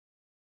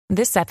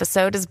This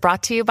episode is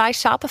brought to you by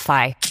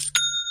Shopify.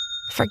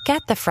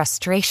 Forget the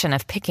frustration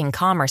of picking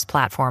commerce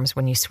platforms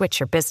when you switch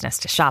your business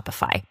to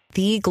Shopify,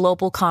 the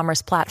global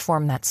commerce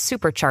platform that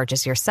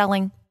supercharges your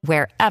selling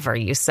wherever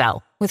you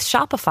sell. With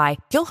Shopify,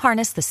 you'll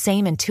harness the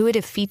same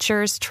intuitive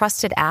features,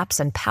 trusted apps,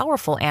 and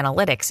powerful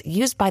analytics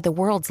used by the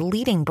world's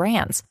leading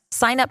brands.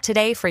 Sign up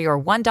today for your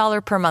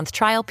 $1 per month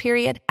trial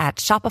period at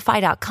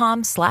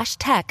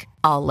shopify.com/tech,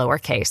 all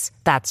lowercase.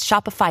 That's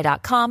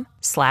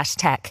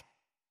shopify.com/tech.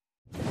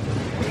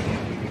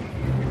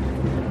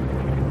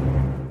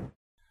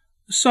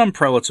 Some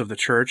prelates of the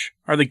church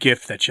are the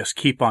gift that just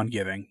keep on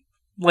giving.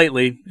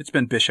 Lately, it's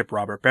been Bishop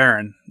Robert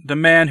Barron, the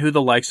man who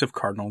the likes of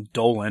Cardinal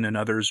Dolan and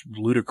others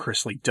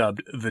ludicrously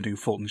dubbed the new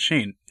Fulton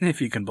Sheen, if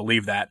you can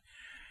believe that.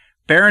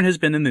 Barron has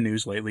been in the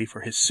news lately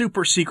for his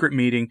super-secret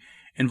meeting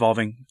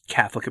involving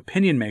Catholic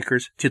opinion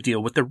makers to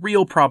deal with the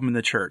real problem in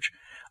the church.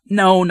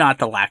 No, not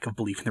the lack of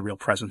belief in the real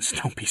presence,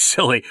 don't be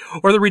silly,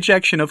 or the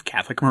rejection of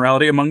Catholic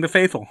morality among the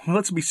faithful.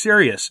 Let's be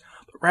serious,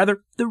 but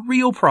rather the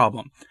real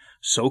problem.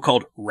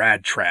 So-called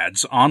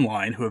rad-trads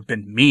online who have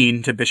been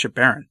mean to Bishop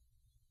Barron.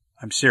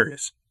 I'm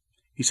serious.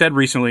 He said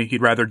recently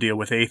he'd rather deal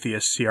with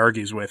atheists he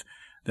argues with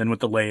than with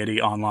the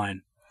laity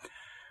online.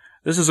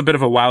 This is a bit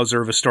of a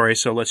wowzer of a story,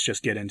 so let's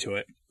just get into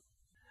it.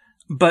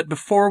 But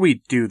before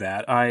we do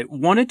that, I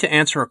wanted to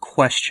answer a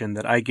question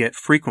that I get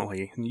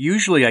frequently, and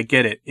usually I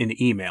get it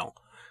in email.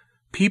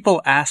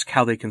 People ask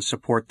how they can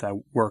support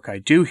the work I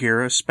do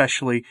here,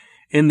 especially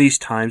in these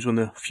times when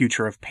the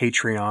future of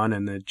Patreon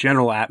and the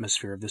general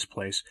atmosphere of this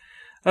place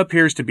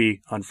appears to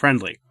be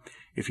unfriendly.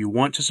 If you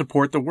want to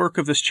support the work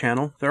of this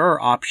channel, there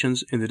are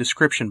options in the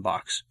description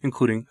box,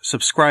 including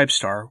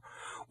Subscribestar,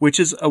 which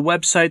is a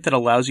website that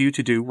allows you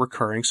to do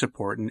recurring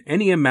support in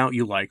any amount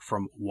you like,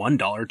 from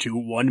 $1 to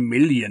 $1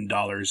 million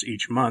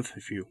each month,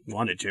 if you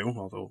wanted to,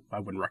 although I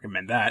wouldn't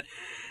recommend that.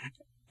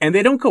 And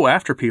they don't go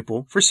after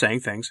people for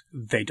saying things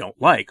they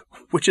don't like,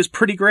 which is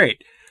pretty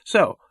great.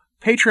 So,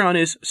 Patreon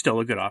is still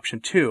a good option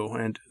too,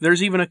 and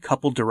there's even a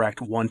couple direct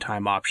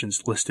one-time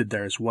options listed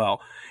there as well.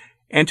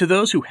 And to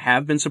those who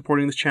have been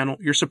supporting this channel,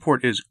 your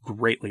support is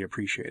greatly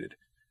appreciated.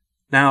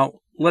 Now,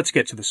 let's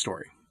get to the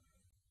story.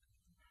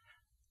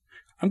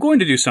 I'm going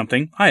to do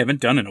something I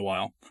haven't done in a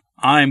while.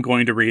 I'm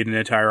going to read an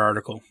entire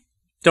article.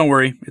 Don't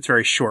worry, it's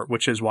very short,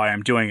 which is why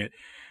I'm doing it.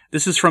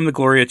 This is from the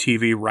Gloria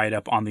TV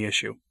write-up on the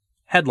issue.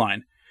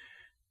 Headline: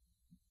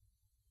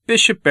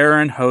 Bishop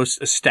Barron hosts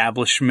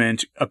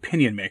establishment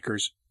opinion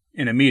makers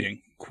in a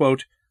meeting.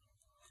 Quote,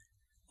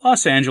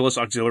 Los Angeles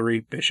Auxiliary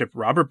Bishop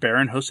Robert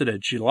Barron hosted a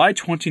July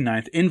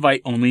 29th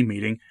invite-only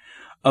meeting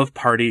of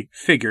party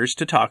figures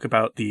to talk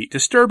about the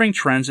disturbing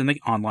trends in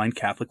the online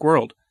Catholic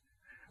world.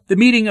 The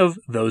meeting of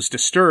those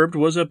disturbed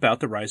was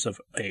about the rise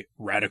of a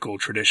radical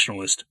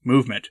traditionalist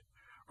movement,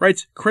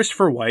 writes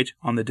Christopher White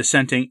on the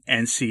dissenting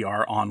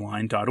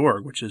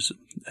ncronline.org, which is,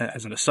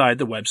 as an aside,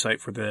 the website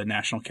for the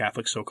National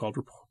Catholic so-called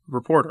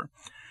reporter.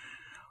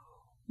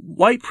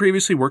 White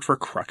previously worked for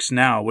Crux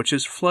Now, which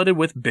is flooded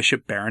with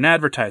Bishop Barron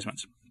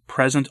advertisements.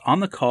 Present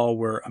on the call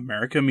were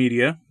America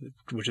Media,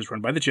 which is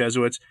run by the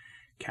Jesuits,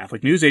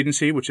 Catholic News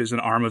Agency, which is an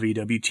arm of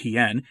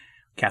EWTN,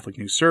 Catholic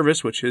News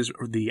Service, which is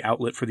the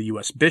outlet for the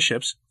U.S.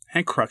 bishops,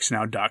 and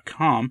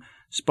CruxNow.com,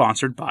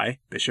 sponsored by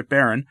Bishop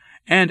Barron,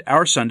 and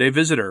Our Sunday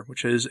Visitor,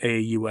 which is a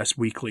U.S.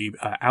 weekly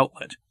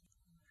outlet.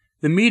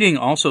 The meeting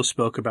also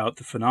spoke about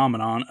the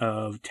phenomenon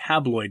of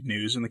tabloid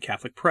news in the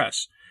Catholic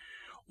press.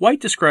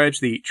 White describes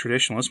the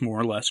traditionalists more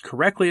or less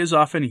correctly as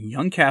often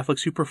young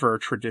Catholics who prefer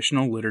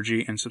traditional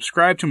liturgy and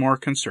subscribe to more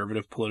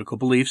conservative political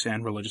beliefs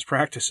and religious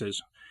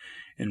practices.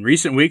 In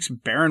recent weeks,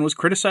 Barron was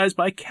criticized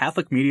by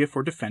Catholic media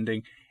for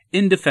defending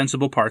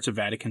indefensible parts of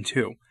Vatican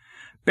II.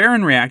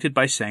 Barron reacted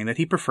by saying that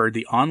he preferred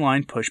the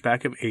online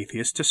pushback of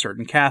atheists to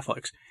certain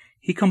Catholics.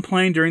 He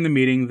complained during the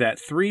meeting that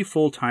 3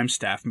 full-time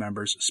staff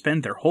members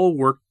spend their whole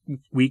work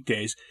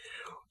weekdays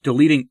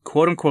deleting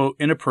quote-unquote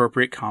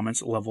inappropriate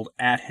comments leveled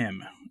at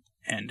him.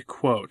 End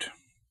quote.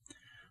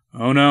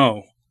 Oh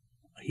no,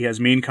 he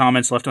has mean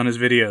comments left on his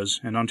videos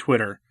and on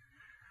Twitter.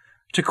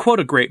 To quote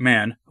a great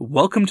man,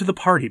 welcome to the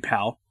party,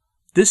 pal.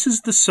 This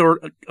is the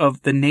sort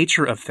of the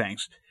nature of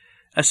things,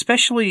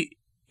 especially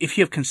if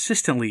you have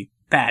consistently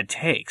bad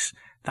takes.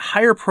 The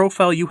higher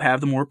profile you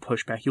have, the more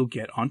pushback you'll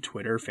get on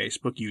Twitter,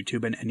 Facebook,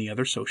 YouTube, and any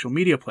other social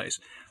media place.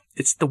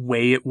 It's the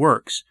way it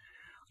works.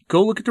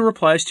 Go look at the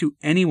replies to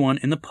anyone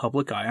in the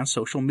public eye on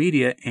social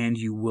media, and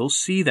you will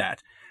see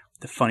that.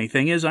 The funny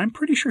thing is, I'm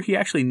pretty sure he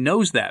actually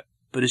knows that,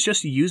 but is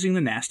just using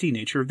the nasty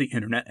nature of the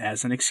internet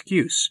as an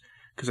excuse,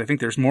 because I think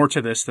there's more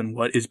to this than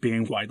what is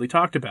being widely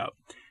talked about.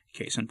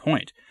 Case in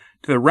point.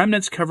 To the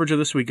Remnant's coverage of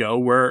this we go,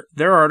 where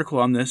their article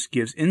on this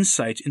gives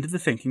insight into the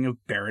thinking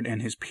of Barron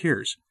and his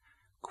peers.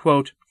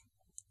 Quote,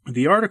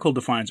 the article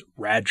defines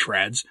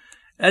rad-trads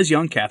as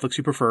young Catholics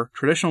who prefer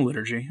traditional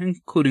liturgy,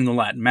 including the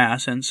Latin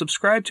Mass, and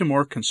subscribe to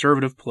more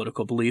conservative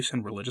political beliefs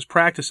and religious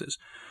practices.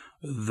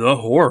 The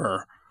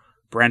horror!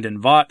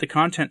 Brandon Vaught, the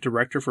content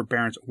director for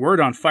Barron's Word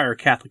on Fire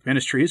Catholic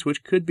Ministries,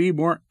 which could be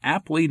more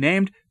aptly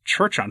named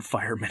Church on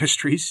Fire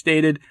Ministries,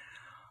 stated,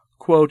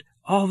 quote,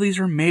 All these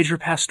are major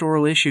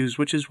pastoral issues,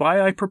 which is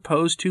why I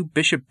proposed to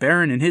Bishop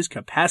Barron in his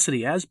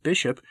capacity as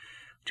bishop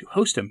to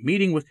host a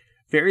meeting with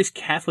various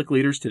Catholic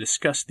leaders to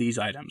discuss these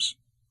items.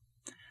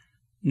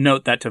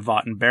 Note that to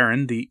Vaught and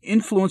Barron, the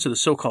influence of the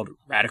so-called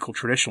radical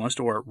traditionalist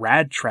or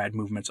rad-trad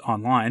movements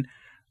online,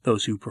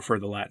 those who prefer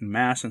the Latin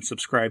Mass and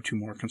subscribe to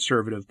more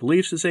conservative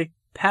beliefs, is a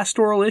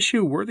pastoral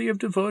issue worthy of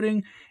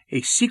devoting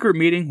a secret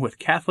meeting with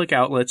Catholic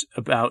outlets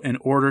about in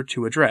order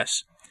to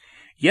address.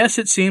 Yes,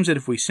 it seems that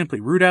if we simply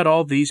root out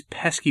all these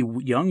pesky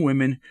young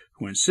women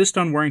who insist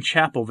on wearing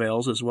chapel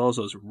veils, as well as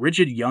those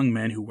rigid young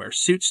men who wear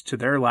suits to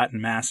their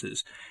Latin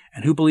Masses,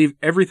 and who believe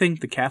everything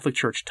the Catholic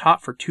Church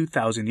taught for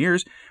 2,000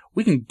 years,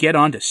 we can get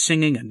on to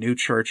singing a new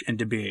church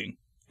into being."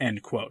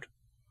 End quote.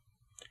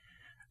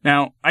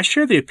 Now, I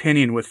share the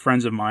opinion with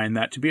friends of mine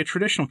that to be a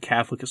traditional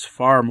Catholic is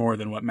far more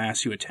than what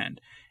Mass you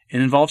attend. It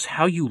involves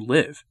how you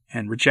live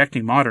and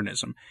rejecting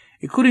modernism,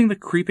 including the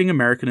creeping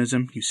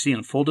Americanism you see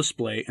on full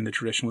display in the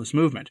traditionalist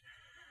movement.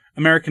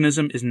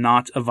 Americanism is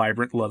not a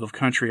vibrant love of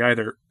country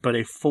either, but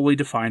a fully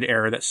defined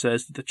error that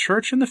says that the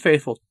Church and the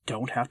faithful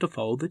don't have to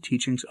follow the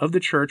teachings of the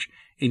Church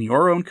in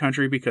your own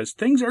country because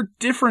things are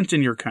different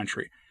in your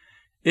country.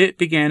 It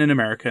began in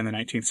America in the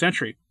 19th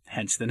century,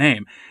 hence the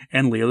name,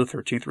 and Leo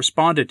XIII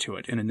responded to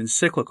it in an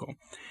encyclical.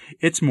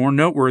 It's more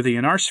noteworthy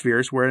in our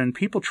spheres wherein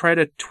people try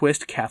to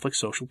twist Catholic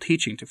social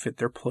teaching to fit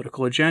their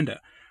political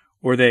agenda,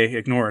 or they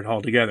ignore it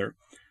altogether.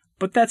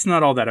 But that's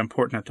not all that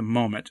important at the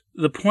moment.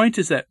 The point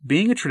is that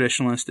being a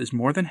traditionalist is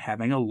more than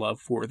having a love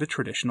for the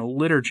traditional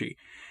liturgy,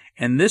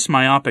 and this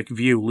myopic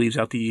view leaves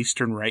out the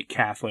Eastern Rite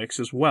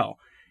Catholics as well.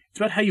 It's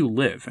about how you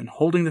live and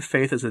holding the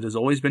faith as it has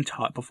always been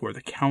taught before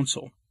the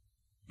Council.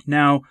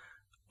 Now,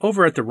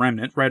 over at The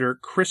Remnant, writer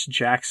Chris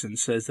Jackson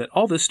says that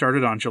all this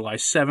started on July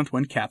 7th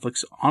when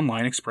Catholics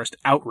online expressed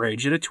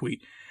outrage at a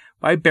tweet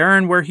by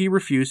Barron where he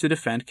refused to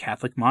defend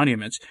Catholic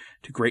monuments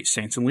to great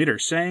saints and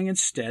leaders, saying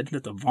instead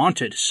that the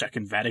vaunted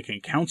Second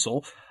Vatican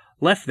Council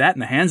left that in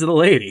the hands of the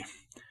laity.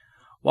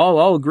 While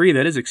I'll agree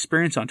that his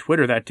experience on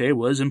Twitter that day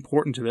was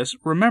important to this,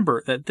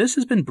 remember that this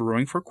has been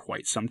brewing for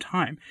quite some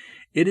time.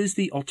 It is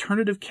the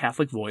alternative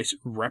Catholic voice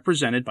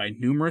represented by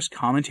numerous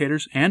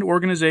commentators and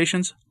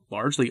organizations,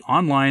 largely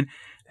online,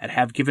 that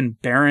have given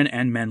Barron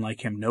and men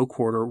like him no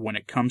quarter when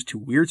it comes to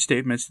weird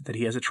statements that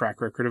he has a track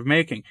record of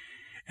making,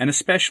 and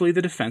especially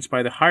the defense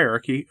by the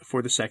hierarchy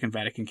for the Second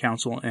Vatican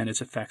Council and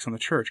its effects on the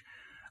Church.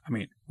 I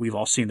mean, we've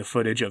all seen the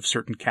footage of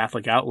certain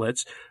Catholic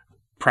outlets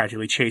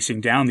practically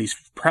chasing down these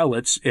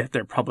prelates at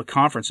their public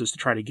conferences to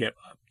try to get,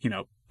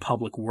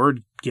 public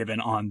word given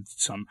on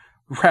some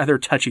rather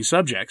touchy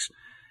subjects.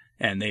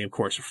 And they, of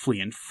course, flee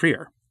in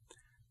fear.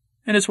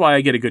 And it's why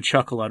I get a good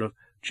chuckle out of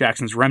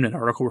Jackson's Remnant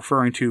article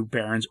referring to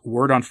Barron's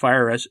Word on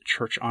Fire as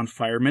Church on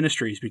Fire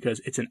Ministries, because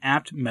it's an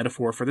apt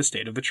metaphor for the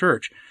state of the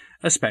Church,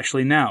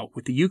 especially now,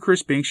 with the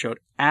Eucharist being showed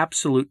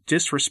absolute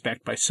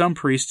disrespect by some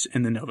priests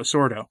in the Novus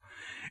Ordo,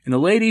 and the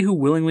laity who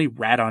willingly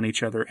rat on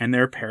each other and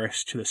their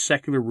parish to the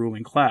secular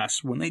ruling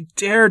class when they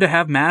dare to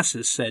have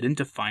masses said in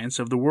defiance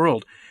of the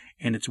world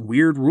and its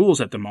weird rules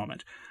at the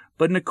moment,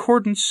 but in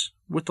accordance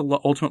with the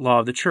ultimate law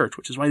of the Church,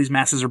 which is why these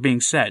masses are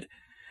being said.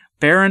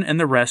 Barron and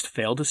the rest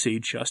fail to see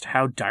just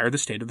how dire the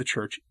state of the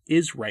Church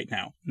is right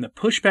now, and the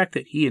pushback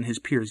that he and his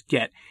peers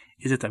get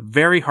is at the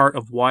very heart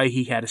of why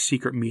he had a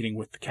secret meeting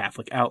with the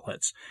Catholic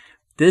outlets.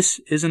 This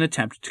is an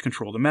attempt to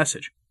control the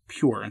message,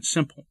 pure and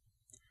simple.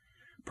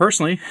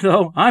 Personally,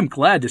 though, I'm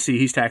glad to see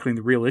he's tackling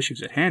the real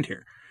issues at hand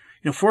here.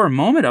 For a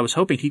moment, I was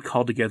hoping he'd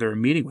call together a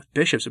meeting with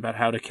bishops about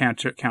how to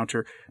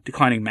counter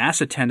declining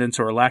mass attendance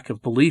or a lack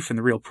of belief in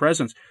the real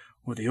presence,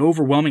 or the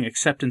overwhelming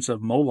acceptance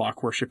of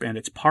Moloch worship and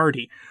its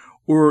party,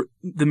 or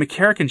the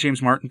McCarrick and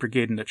James Martin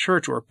Brigade in the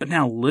Church, or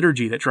banal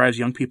liturgy that drives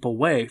young people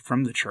away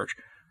from the Church.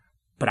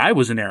 But I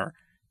was in error.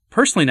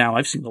 Personally now,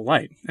 I've seen the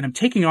light, and I'm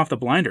taking off the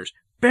blinders.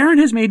 Barron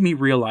has made me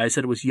realize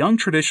that it was young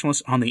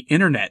traditionalists on the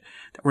internet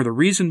that were the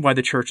reason why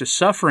the Church is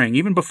suffering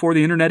even before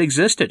the internet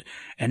existed,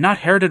 and not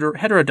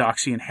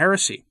heterodoxy and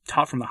heresy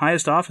taught from the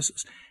highest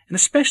offices, and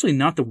especially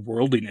not the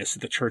worldliness that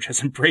the Church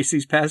has embraced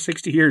these past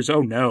 60 years.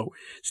 Oh no,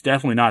 it's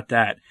definitely not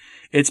that.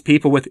 It's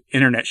people with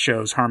internet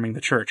shows harming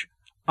the Church.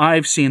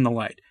 I've seen the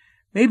light.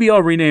 Maybe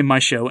I'll rename my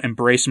show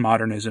Embrace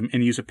Modernism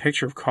and use a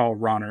picture of Karl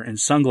Rahner in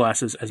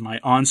sunglasses as my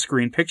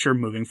on-screen picture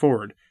moving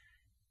forward.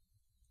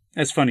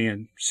 As funny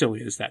and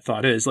silly as that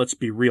thought is, let's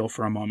be real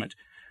for a moment.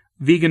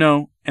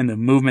 Vigano and the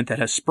movement that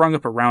has sprung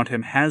up around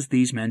him has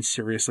these men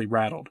seriously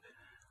rattled.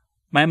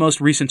 My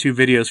most recent 2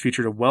 videos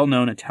featured a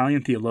well-known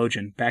Italian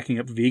theologian backing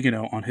up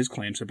Vigano on his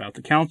claims about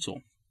the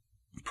council.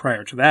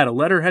 Prior to that, a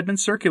letter had been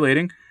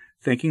circulating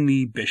thanking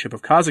the Bishop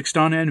of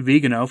Kazakhstan and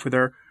Vigano for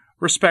their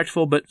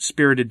respectful but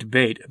spirited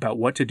debate about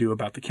what to do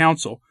about the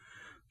council,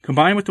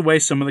 combined with the way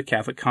some of the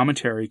Catholic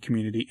commentary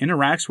community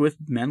interacts with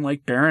men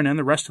like Barron and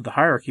the rest of the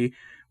hierarchy,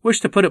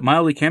 which, to put it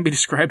mildly, can be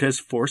described as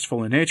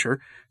forceful in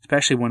nature,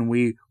 especially when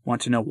we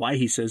want to know why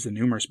he says the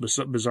numerous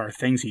bizarre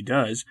things he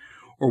does,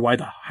 or why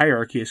the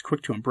hierarchy is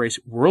quick to embrace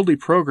worldly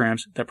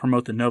programs that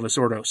promote the Novus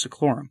Ordo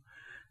Seclorum.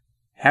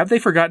 Have they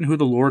forgotten who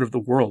the Lord of the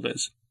world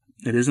is?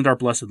 It isn't our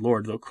blessed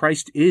Lord, though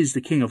Christ is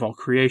the King of all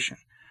creation.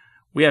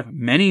 We have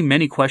many,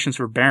 many questions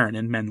for Barron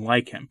and men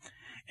like him,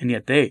 and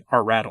yet they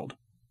are rattled.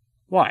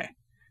 Why?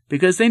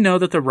 Because they know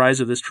that the rise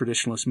of this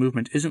traditionalist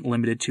movement isn't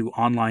limited to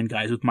online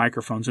guys with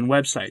microphones and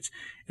websites.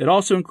 It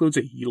also includes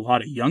a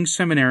lot of young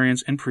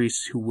seminarians and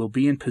priests who will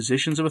be in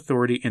positions of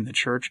authority in the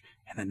church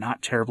in the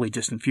not terribly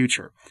distant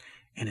future.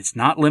 And it's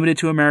not limited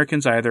to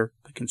Americans either,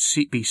 but can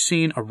be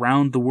seen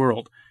around the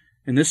world.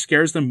 And this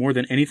scares them more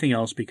than anything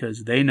else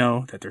because they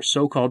know that their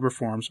so-called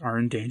reforms are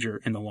in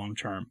danger in the long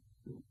term.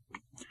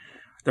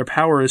 Their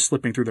power is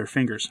slipping through their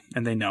fingers,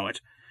 and they know it.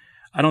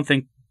 I don't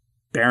think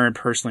Barron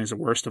personally is the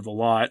worst of the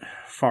lot.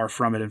 Far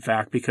from it, in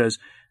fact, because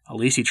at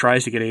least he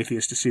tries to get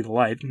atheists to see the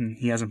light, and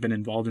he hasn't been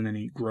involved in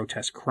any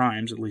grotesque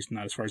crimes, at least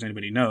not as far as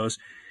anybody knows,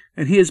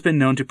 and he has been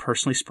known to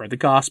personally spread the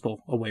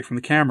gospel away from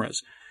the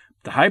cameras.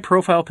 The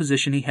high-profile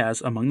position he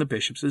has among the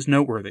bishops is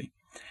noteworthy.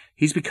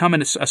 He's become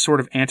a sort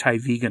of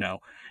anti-vegano,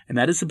 and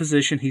that is the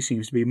position he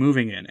seems to be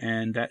moving in,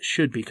 and that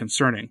should be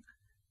concerning.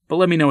 But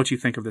let me know what you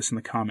think of this in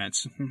the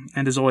comments.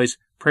 And as always,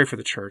 pray for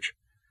the church.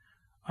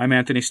 I'm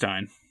Anthony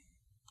Stein.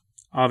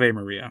 Ave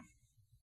Maria.